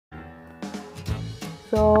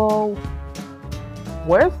So,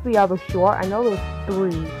 where's the other short? I know there's 3.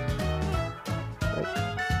 Wait.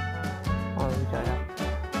 Oh, let me try that.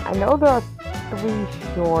 I know there are 3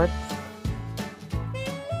 shorts.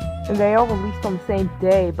 And they all released on the same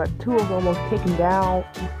day, but 2 of them were taken down.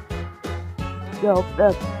 So,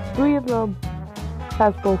 3 of them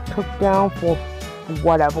Hasbro took down for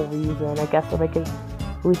whatever reason. I guess so they can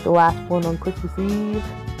release the last one on Christmas Eve.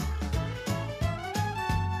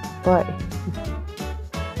 But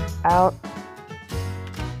I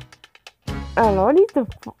don't know. I need to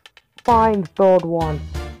find the 3rd one.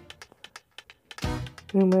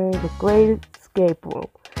 The Great Escape Room.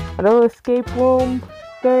 Another escape room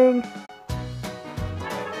thing.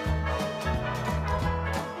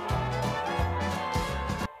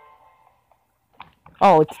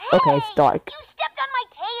 Oh, it's okay. It's dark. You stepped on my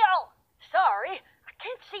tail. Sorry, I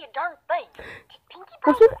can't see a darn thing.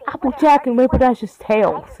 What's with Applejack and Applejack's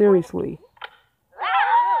tail? Seriously.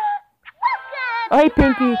 Welcome. Oh, hey,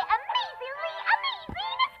 Pinky. Amazing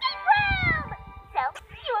escape room. So,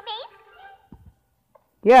 you amazed?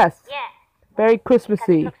 Yes. Yeah. Very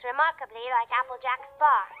Christmassy. Looks remarkably like Applejack's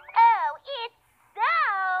bar. Oh, it's so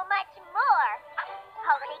much more.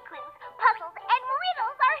 Holiday clues, puzzles, and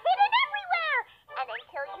riddles are hidden everywhere. And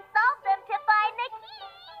until you solve them to find the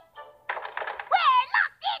key, we're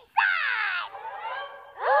locked inside!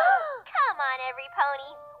 Come on, every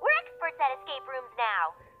pony. We're experts at escape rooms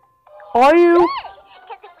now. Are you?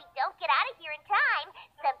 Because if we don't get out of here in time,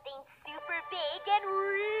 something super big and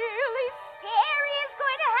really scary is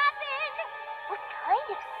going to happen. What kind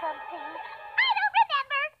of something? I don't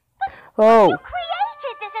remember. Oh. You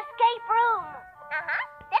created this escape room. Uh-huh.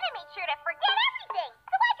 Then I made sure to forget everything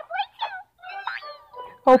so I can play too.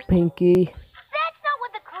 Oh, Pinky. That's not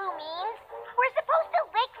what the clue means. We're supposed to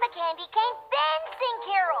lick the candy cane, then sing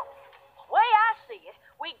carols. The way I see it,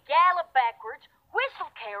 we gallop backwards,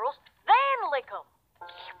 whistle carols, then lick 'em.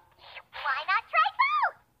 Why not try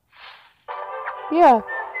both? Yeah.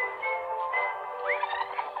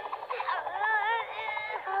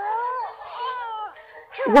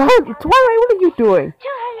 What? Twilight, what are you doing?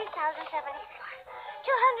 200,074.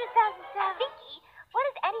 200,007. Vicky, what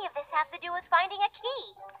does any of this have to do with finding a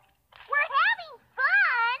key? We're having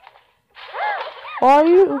fun! Are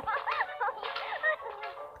you?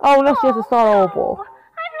 Oh, unless you have to start over.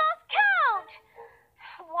 I've lost count!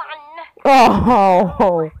 1.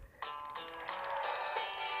 Oh.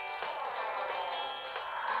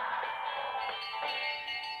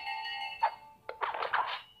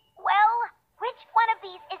 Well, which one of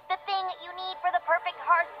these is the thing you need for the perfect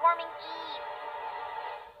heartwarming Eve?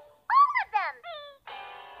 All of them!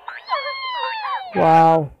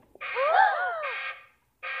 Wow.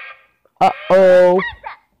 Uh-oh.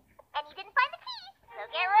 And you didn't find the key, so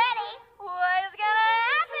get ready. What's gonna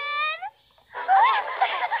happen?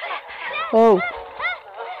 Oh.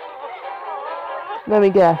 Let me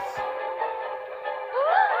guess.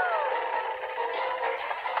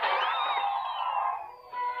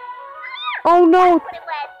 Oh no! What it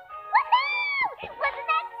was. Woohoo! Wasn't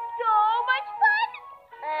that so much fun?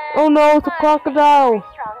 Oh no, it's a crocodile. Very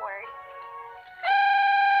strong word.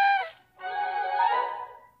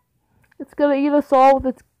 It's gonna eat us all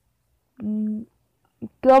with its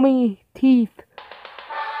gummy teeth.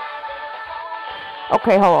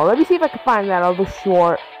 Okay, hold on. Let me see if I can find that other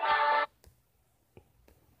short.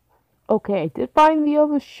 Okay, I did find the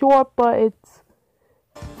other short, but it's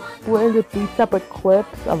split into 3 separate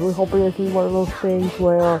clips. I was hoping to see one of those things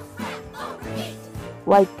where,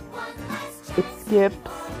 like, it skips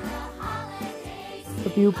a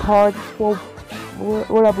few parts for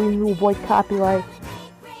whatever reason to avoid copyright.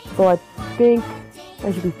 So I think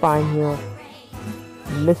I should be fine here.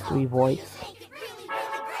 Mystery voice.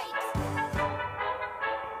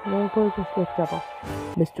 No, go just switch up a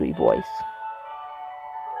mystery voice.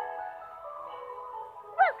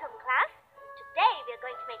 Welcome, class. Today we're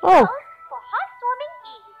going to make Oh. toast for heartwarming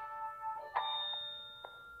Eve.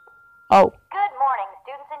 Oh. Good morning,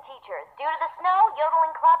 students and teachers. Due to the snow,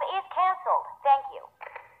 yodeling club is canceled. Thank you.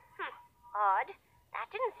 Odd. That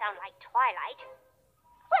didn't sound like Twilight.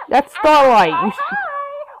 Well, That's Starlight. Hi.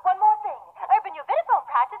 One more thing. Urban Ubisophone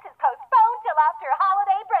practice is postponed till after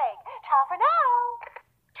holiday break. Ciao for now.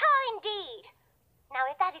 Ta indeed. Now,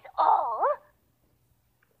 if that is all,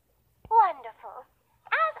 wonderful.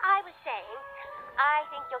 As I was saying, I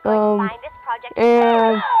think you're going to find this project.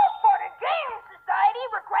 And Spartan Games Society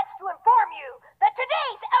regrets to inform you that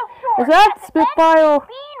today's outdoor is that event Spitfire? is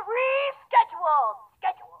being rescheduled.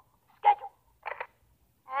 Schedule.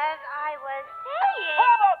 As I was saying.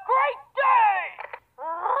 Have a great day.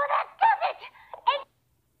 Oh, that does it.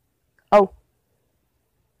 Oh.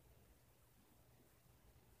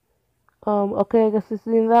 Okay, I guess this is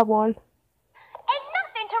that one.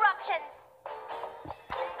 Enough interruptions!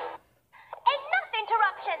 Enough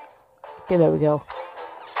interruptions! Okay, there we go.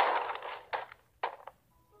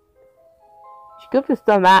 She could have just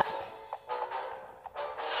done that.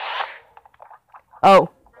 Oh.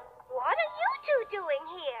 What are you two doing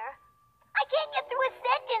here? I can't get through a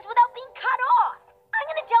sentence without being cut off. I'm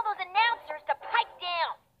gonna tell those announcers to pipe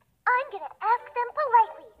down. I'm gonna ask them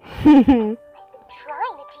politely. I've been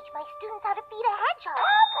trying to teach my students how to feed a hedgehog.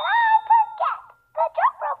 How could I forget? The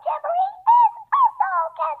jump rope jamboree is also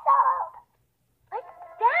canceled. But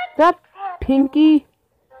That Pinky?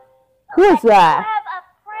 Who is that? Have a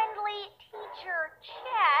friendly teacher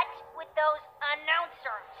chat with those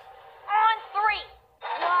announcers. On 3.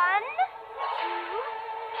 1, 2,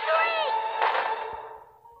 3.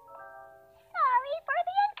 Sorry for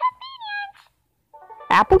the inconvenience.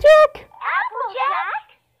 Applejack? Applejack?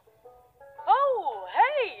 Oh,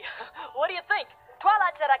 hey! What do you think?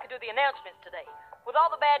 Twilight said I could do the announcements today. With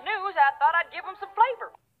all the bad news, I thought I'd give them some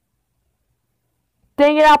flavor.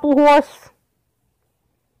 Dang it, Apple Horse.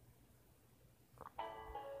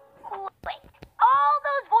 Wait, all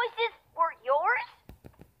those voices were yours?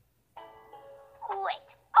 Wait,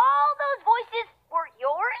 all those voices were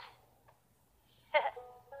yours?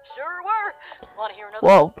 Sure were. Want to hear another?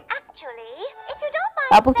 Whoa. Actually, if you don't mind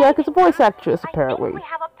Applejack is a voice actress, I apparently. think we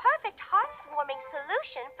have a perfect heartwarming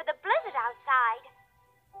solution for the blizzard outside.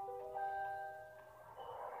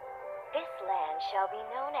 This land shall be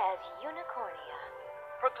known as Unicornia.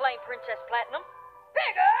 Proclaim Princess Platinum.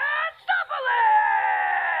 Bigostopolis!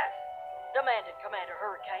 Demanded Commander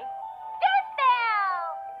Hurricane.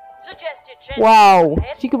 Deathbell! Suggested Chen. Wow,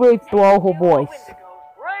 she could really throw her voice.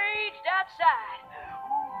 Raged outside.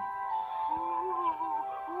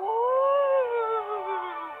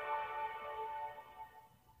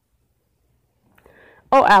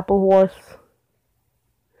 Oh, Apple Horse.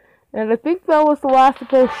 And I think that was the last of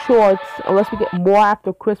those shorts, unless we get more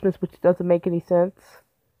after Christmas, which doesn't make any sense.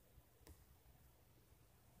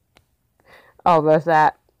 Oh, there's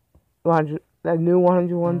that. That new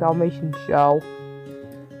 101 Dalmatian show.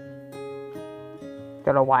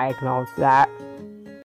 Don't know why I acknowledged that.